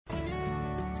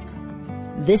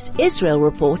This Israel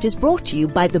report is brought to you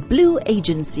by the Blue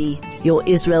Agency. Your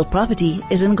Israel property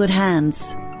is in good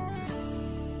hands.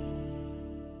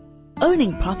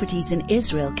 Owning properties in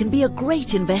Israel can be a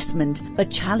great investment, but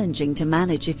challenging to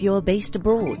manage if you are based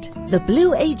abroad. The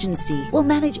Blue Agency will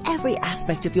manage every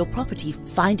aspect of your property,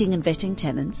 finding and vetting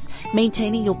tenants,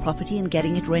 maintaining your property and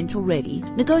getting it rental ready,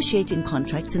 negotiating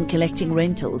contracts and collecting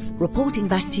rentals, reporting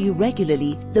back to you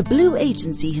regularly. The Blue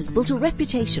Agency has built a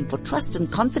reputation for trust and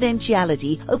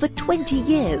confidentiality over 20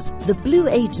 years. The Blue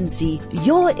Agency,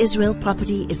 your Israel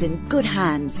property is in good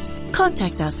hands.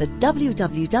 Contact us at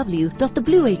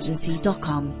www.theblueagency.com. The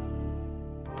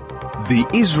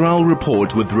Israel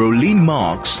Report with Rolene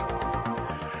Marks.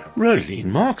 Rolene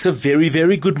Marks, a very,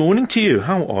 very good morning to you.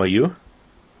 How are you? A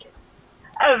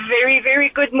very, very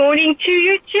good morning to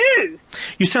you too.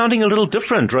 You're sounding a little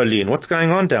different, Rolene. What's going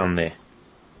on down there?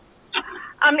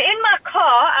 I'm in my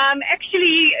car. I'm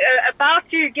actually about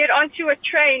to get onto a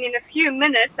train in a few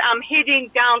minutes. I'm heading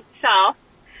down south.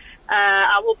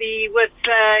 I will be with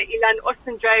Ilan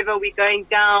Ostendraver. We're going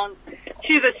down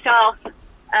to the south,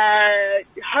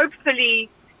 hopefully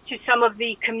to some of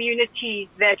the communities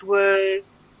that were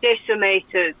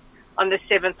decimated on the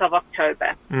 7th of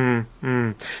October.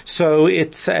 So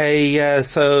it's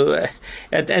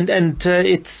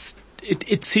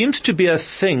it seems to be a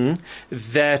thing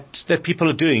that people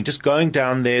are doing, just going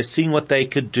down there, seeing what they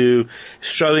could do,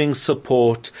 showing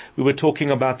support. We were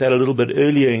talking about that a little bit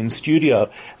earlier in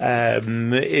studio.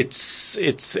 It's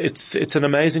an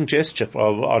amazing gesture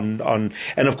and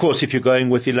of course if you're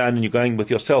going with Ilan and you're going with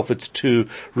yourself, it's to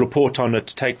report on it,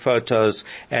 take photos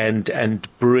and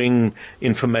bring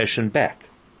information back.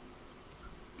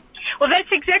 Well, that's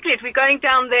exactly it. We're going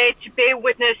down there to bear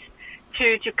witness,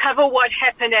 to cover what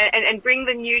happened and bring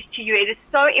the news to you. It is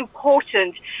so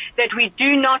important that we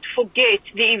do not forget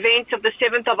the events of the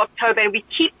 7th of October, and we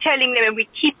keep telling them and we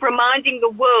keep reminding the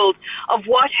world of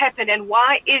what happened and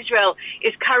why Israel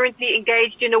is currently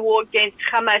engaged in a war against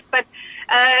Hamas. But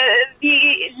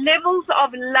the levels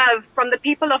of love from the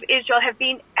people of Israel have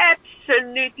been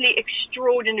absolutely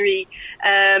extraordinary.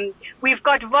 We've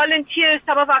got volunteers.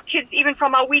 Some of our kids, even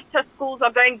from our WITA schools,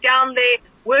 are going down there,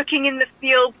 working in the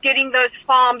fields, getting those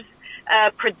farms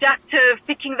productive,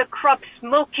 picking the crops,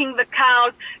 milking the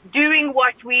cows, doing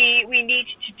what we need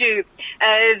to do.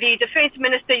 The Defense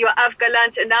Minister, Yoav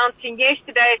Gallant, announcing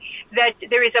yesterday that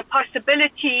there is a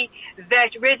possibility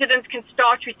that residents can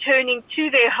start returning to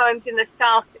their homes in the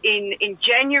south in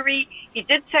January. He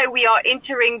did say we are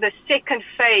entering the second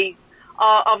phase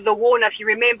of the war. Now, if you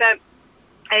remember,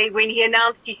 when he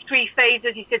announced his 3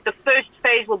 phases, he said the first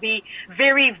phase will be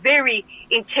very, very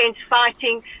intense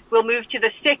fighting. We'll move to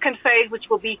the second phase, which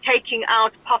will be taking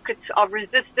out pockets of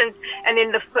resistance, and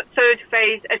then the third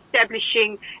phase,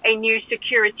 establishing a new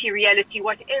security reality,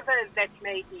 whatever that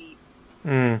may be.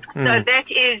 So that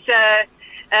is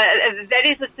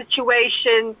the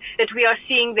situation that we are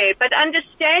seeing there. But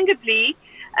understandably,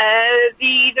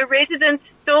 the residents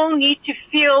still need to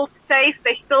feel safe.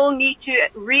 They still need to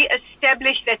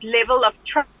re-establish that level of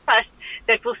trust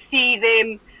that will see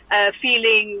them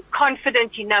feeling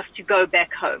confident enough to go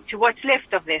back home, to what's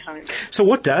left of their homes. So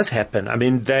what does happen? I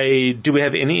mean, do we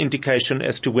have any indication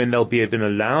as to when they'll be even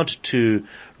allowed to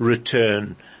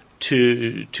return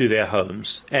to their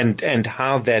homes and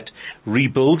how that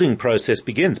rebuilding process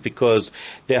begins, because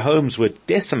their homes were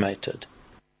decimated?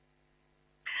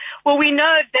 Well, we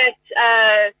know that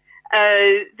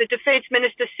the Defense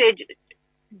Minister said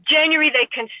January they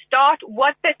can start.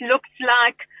 What that looks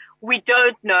like, we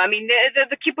don't know. I mean,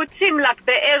 the kibbutzim like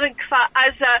Be'er and Kfar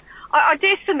Aza are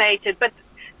decimated, but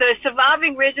the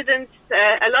surviving residents,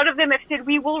 a lot of them have said,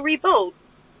 we will rebuild.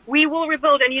 We will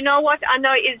rebuild. And you know what? I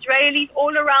know Israelis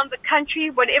all around the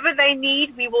country, whatever they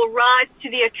need, we will rise to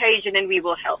the occasion and we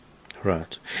will help.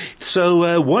 Right.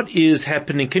 So what is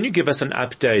happening? Can you give us an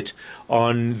update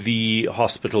on the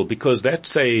hospital? Because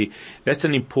that's an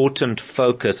important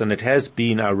focus, and it has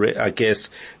been, I guess,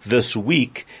 this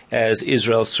week as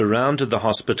Israel surrounded the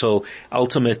hospital,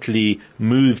 ultimately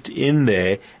moved in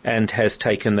there and has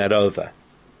taken that over.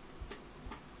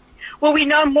 Well, we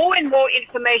know more and more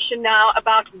information now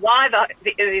about why the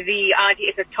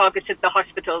IDF have targeted the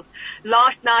hospitals.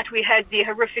 Last night we had the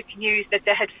horrific news that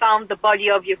they had found the body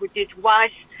of Yehudit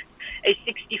Weiss, a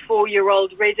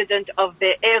 64-year-old resident of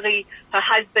Be'eri. Her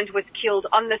husband was killed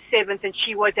on the 7th, and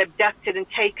she was abducted and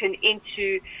taken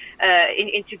into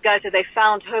Gaza. They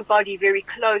found her body very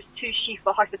close to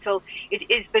Shifa Hospital. It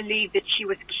is believed that she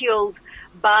was killed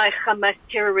by Hamas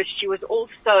terrorists. She was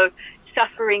also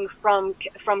suffering from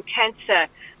cancer.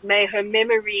 May her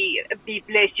memory be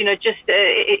blessed.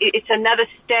 It's another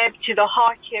stab to the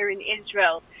heart here in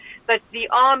Israel. but the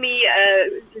Army,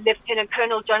 Lieutenant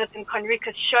Colonel Jonathan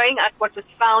Conricus showing us what was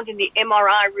found in the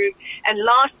MRI room. And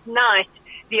last night,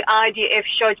 the IDF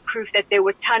showed proof that there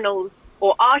were tunnels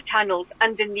or are tunnels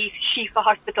underneath Shifa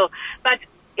Hospital. But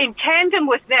in tandem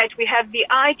with that, we have the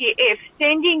IDF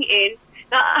sending in,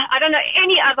 now I don't know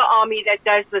any other army that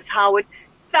does this, Howard,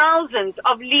 thousands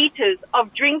of liters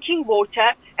of drinking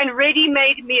water and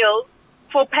ready-made meals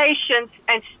for patients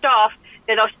and staff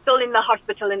that are still in the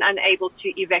hospital and unable to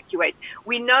evacuate.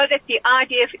 We know that the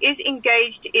IDF is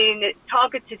engaged in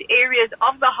targeted areas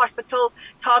of the hospital,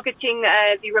 targeting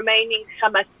the remaining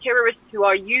Hamas terrorists who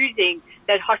are using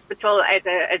that hospital as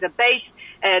a base,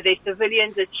 their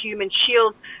civilians as human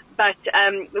shields. But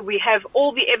we have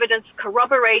all the evidence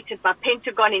corroborated by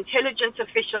Pentagon intelligence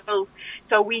officials,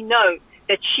 so we know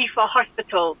that Shifa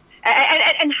Hospital,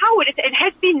 and Howard, it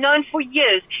has been known for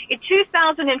years. In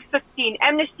 2015,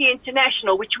 Amnesty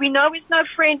International, which we know is no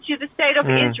friend to the state of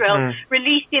Israel,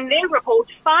 released in their report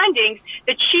findings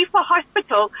that Shifa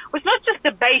Hospital was not just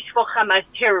a base for Hamas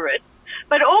terrorists,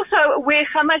 but also where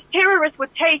Hamas terrorists would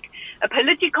take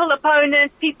political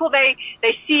opponents, people they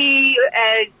see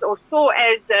as or saw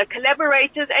as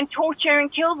collaborators, and torture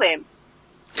and kill them.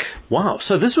 Wow.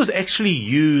 So this was actually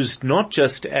used not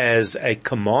just as a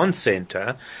command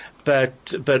center,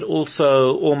 but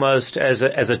also almost as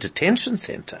a detention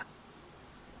center.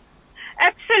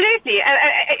 Absolutely.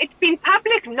 It's been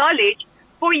public knowledge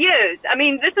for years. I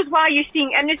mean, this is why you're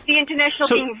seeing Amnesty International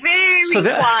being very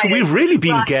quiet. So we've really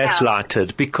been right gaslighted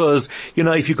now, because,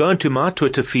 if you go into my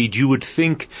Twitter feed, you would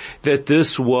think that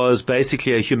this was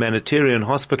basically a humanitarian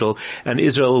hospital and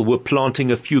Israel were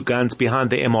planting a few guns behind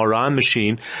the MRI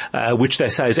machine, which they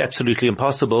say is absolutely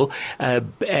impossible,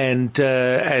 and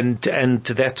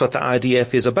that's what the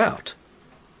IDF is about.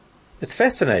 It's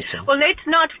fascinating. Well, let's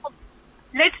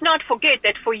not forget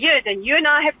that for years, and you and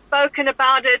I have spoken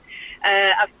about it,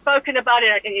 I've spoken about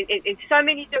it in so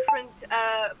many different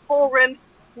forums.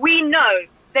 We know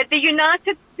that the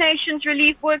United Nations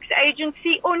Relief Works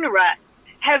Agency, UNRWA,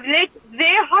 have let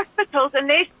their hospitals and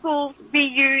their schools be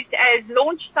used as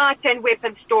launch sites and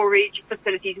weapon storage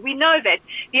facilities. We know that.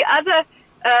 The other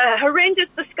horrendous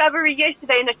discovery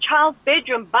yesterday in a child's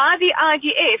bedroom by the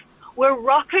IDF were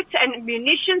rockets and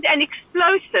munitions and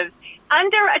explosives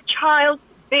under a child's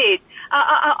bed.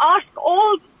 I ask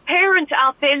all parents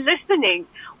out there listening,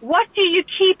 what do you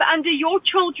keep under your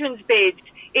children's beds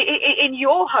in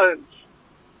your homes?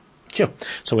 Sure.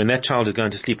 So when that child is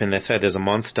going to sleep and they say there's a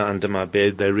monster under my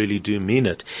bed, they really do mean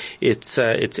it. They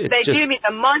do mean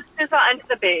the monsters are under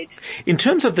the bed. In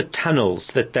terms of the tunnels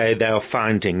that they are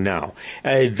finding now,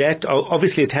 that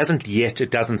obviously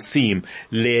it doesn't seem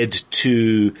led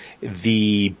to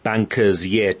the bunkers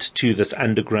yet, to this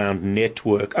underground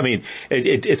network. I mean,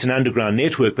 it's an underground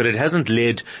network, but it hasn't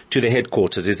led to the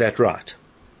headquarters. Is that right?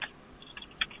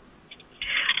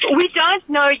 We don't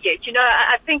know yet.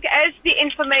 I think as the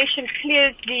information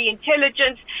clears the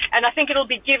intelligence, and I think it'll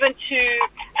be given to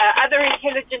other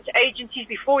intelligence agencies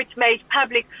before it's made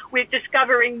public, we're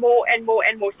discovering more and more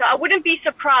and more. So I wouldn't be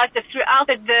surprised if throughout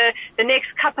the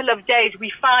next couple of days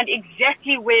we find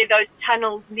exactly where those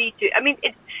tunnels lead to. I mean,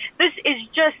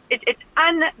 it's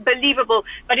unbelievable,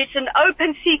 but it's an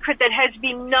open secret that has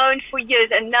been known for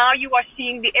years, and now you are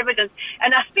seeing the evidence.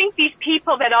 And I think these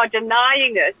people that are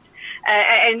denying it,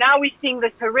 and now we're seeing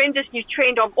this horrendous new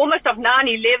trend of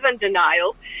 9/11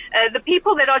 denial. The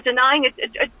people that are denying it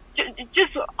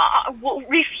just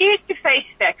refuse to face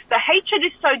facts. The hatred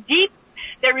is so deep,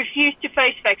 they refuse to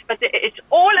face facts. But it's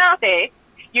all out there.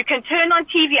 You can turn on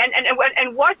TV,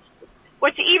 and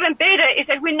what's even better is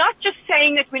that we're not just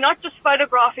saying it, we're not just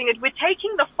photographing it. We're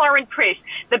taking the foreign press,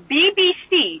 the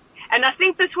BBC, and I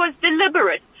think this was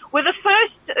deliberate. We're the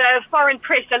first foreign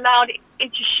press allowed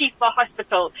into Shifa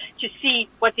Hospital to see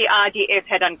what the IDF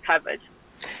had uncovered.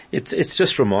 It's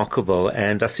just remarkable.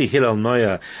 And I see Hillel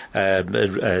Neuer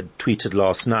tweeted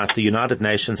last night, the United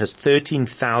Nations has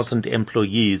 13,000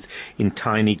 employees in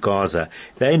tiny Gaza.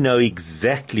 They know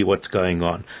exactly what's going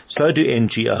on. So do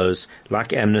NGOs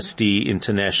like Amnesty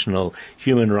International,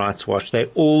 Human Rights Watch. They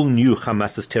all knew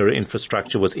Hamas's terror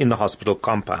infrastructure was in the hospital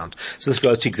compound. So this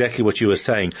goes to exactly what you were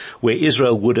saying. Where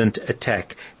Israel wouldn't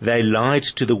attack, they lied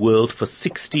to the world for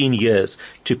 16 years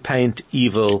to paint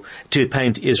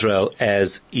Israel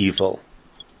as evil.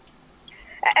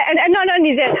 And not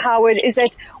only that, Howard, is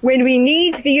that when we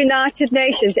need the United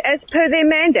Nations, as per their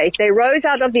mandate, they rose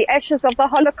out of the ashes of the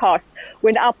Holocaust.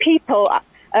 When our people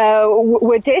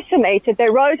were decimated, they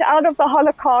rose out of the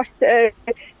Holocaust. Their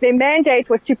mandate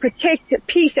was to protect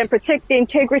peace and protect the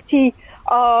integrity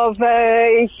of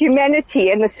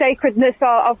humanity and the sacredness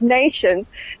of nations.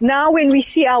 Now when we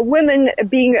see our women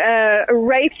being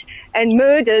raped and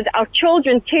murdered, our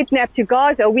children kidnapped to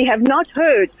Gaza, we have not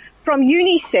heard from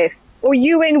UNICEF or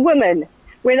UN Women.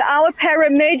 When our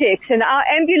paramedics and our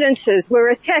ambulances were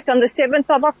attacked on the 7th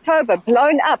of October,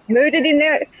 blown up, murdered in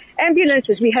their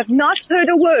ambulances, we have not heard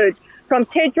a word from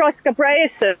Tedros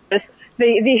Ghebreyesus,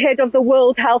 the head of the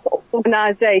World Health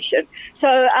Organization. So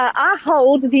I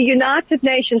hold the United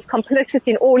Nations complicit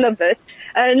in all of this,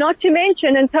 not to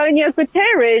mention Antonio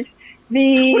Guterres.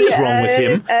 What is wrong with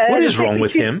him? What is wrong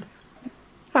with him?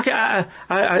 Like,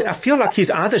 I feel like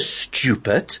he's either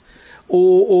stupid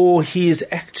or he's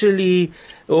actually,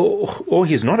 or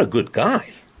he's not a good guy.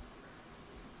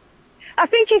 I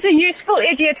think he's a useful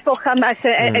idiot for Hamas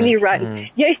and Iran.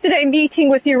 Yesterday, meeting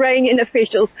with Iranian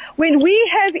officials. When we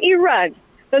have Iran,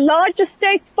 the largest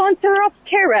state sponsor of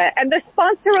terror and the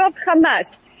sponsor of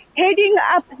Hamas, heading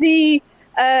up the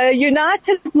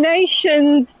United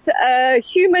Nations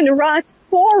Human Rights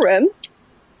Forum,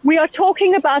 we are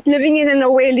talking about living in an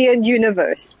Orwellian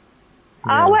universe.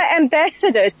 Yeah. Our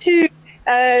ambassador to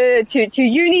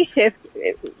UNICEF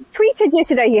tweeted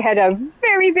yesterday he had a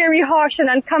very, very harsh and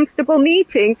uncomfortable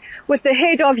meeting with the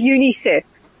head of UNICEF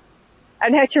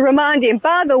and had to remind him,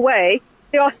 by the way,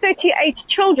 there are 38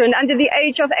 children under the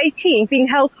age of 18 being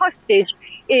held hostage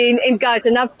in Gaza.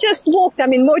 And I've just walked,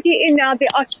 I'm in Modi'in now, there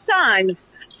are signs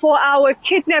for our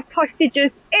kidnapped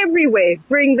hostages everywhere.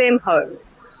 Bring them home.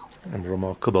 And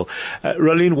remarkable.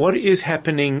 Rolene, what is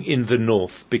happening in the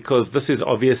north? Because this is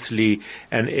obviously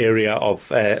an area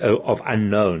of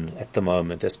unknown at the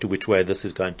moment as to which way this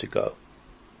is going to go.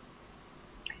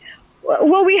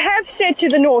 Well, we have said to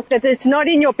the north that it's not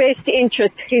in your best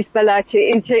interest, Hezbollah, to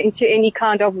enter into any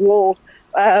kind of war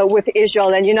with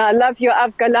Israel. And, I love your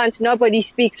Galant. Nobody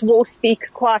speaks war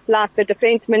speak quite like the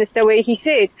defense minister, where he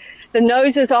said the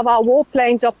noses of our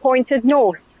warplanes are pointed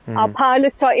north. Our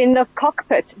pilots are in the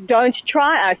cockpit. Don't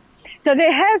try us. So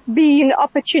there have been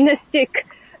opportunistic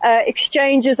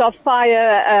exchanges of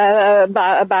fire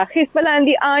by Hezbollah, and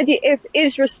the IDF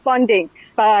is responding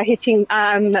by hitting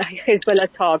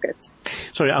Hezbollah targets.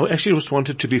 Sorry, I actually just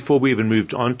wanted to, before we even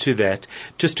moved on to that,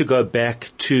 just to go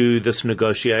back to this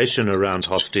negotiation around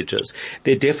hostages.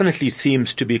 There definitely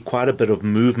seems to be quite a bit of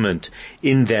movement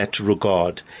in that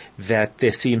regard, that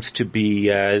there seems to be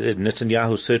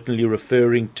Netanyahu certainly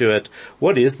referring to it.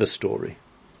 What is the story?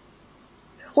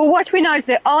 Well, what we know is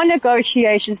there are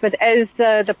negotiations, but as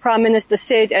the Prime Minister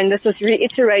said, and this was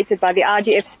reiterated by the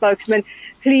IDF spokesman,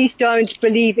 please don't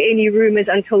believe any rumors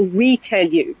until we tell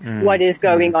you what is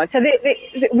going on. So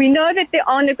we know that there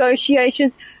are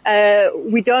negotiations.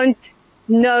 We don't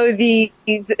know the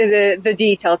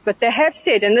details, but they have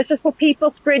said, and this is for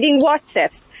people spreading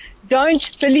WhatsApps, don't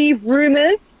believe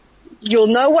rumors. You'll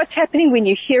know what's happening when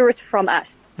you hear it from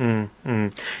us.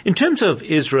 In terms of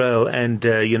Israel and,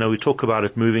 we talk about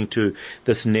it moving to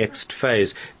this next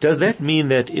phase, does that mean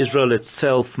that Israel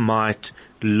itself might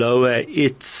lower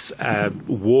its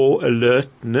war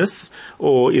alertness,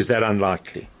 or is that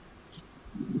unlikely?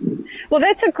 Well,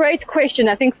 that's a great question.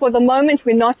 I think for the moment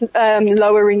we're not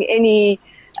lowering any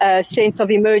sense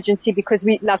of emergency, because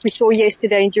like we saw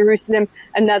yesterday in Jerusalem,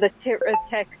 another terror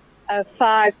attack,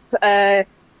 5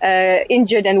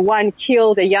 injured and 1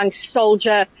 killed, a young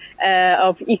soldier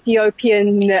of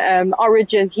Ethiopian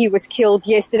origins. He was killed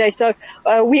yesterday. So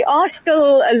we are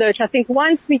still alert. I think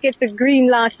once we get the green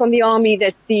light from the army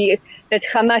that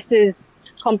Hamas is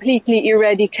completely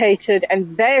eradicated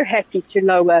and they're happy to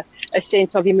lower a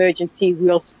sense of emergency,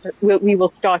 we will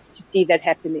start to see that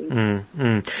happening.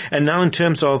 And now in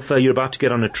terms of you're about to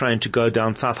get on a train to go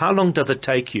down south, how long does it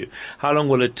take you? How long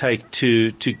will it take to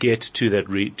get to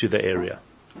the area?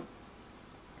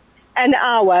 An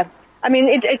hour. I mean,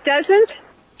 it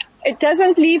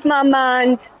doesn't leave my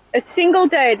mind a single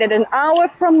day that an hour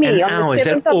from me on the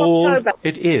 7th of October.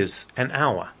 It is an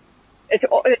hour. It's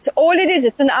all it is.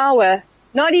 It's an hour,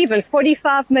 not even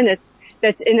 45 minutes.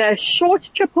 That's in a short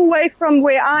trip away from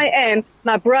where I am.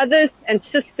 My brothers and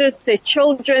sisters, their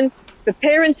children, the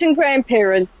parents and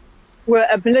grandparents were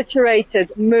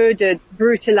obliterated, murdered,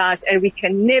 brutalized, and we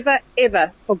can never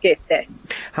ever forget that.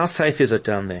 How safe is it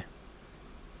down there?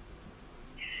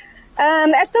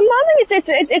 At the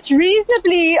moment, it's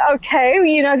reasonably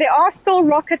okay. There are still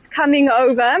rockets coming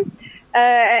over,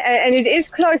 and it is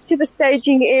close to the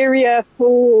staging area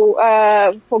for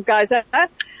Gaza.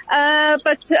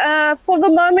 But for the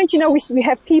moment, we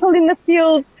have people in the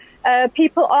field.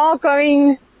 People are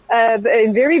going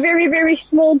in very, very, very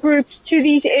small groups to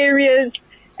these areas,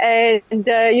 and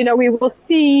we will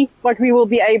see what we will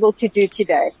be able to do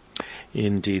today.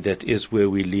 Indeed, that is where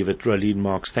we leave it. Rolene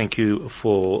Marks, thank you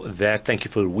for that. Thank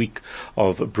you for a week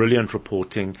of brilliant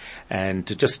reporting, and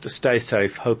just stay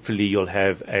safe. Hopefully you'll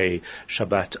have a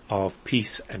Shabbat of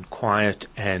peace and quiet,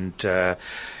 and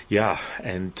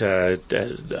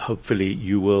hopefully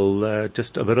you will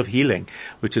just a bit of healing,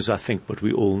 which is, I think, what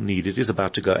we all need. It is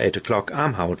about to go 8 o'clock.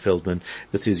 I'm Howard Feldman.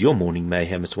 This is your Morning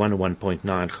Mayhem. It's 101.9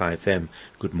 Chai FM.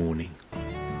 Good morning.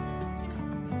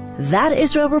 That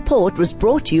Israel Report was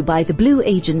brought to you by the Blue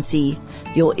Agency.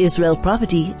 Your Israel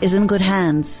property is in good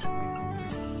hands.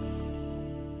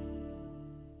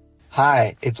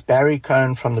 Hi, it's Barry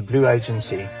Cohen from the Blue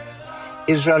Agency.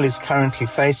 Israel is currently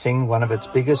facing one of its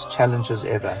biggest challenges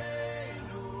ever.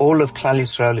 All of Klal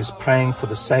Israel is praying for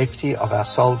the safety of our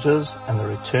soldiers and the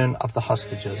return of the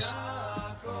hostages.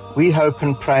 We hope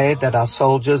and pray that our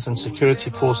soldiers and security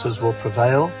forces will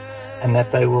prevail and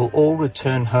that they will all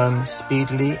return home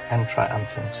speedily and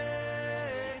triumphant.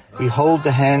 We hold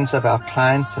the hands of our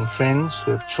clients and friends who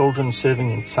have children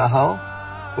serving in Tzahal,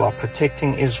 who are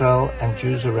protecting Israel and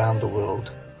Jews around the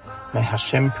world. May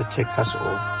Hashem protect us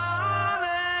all.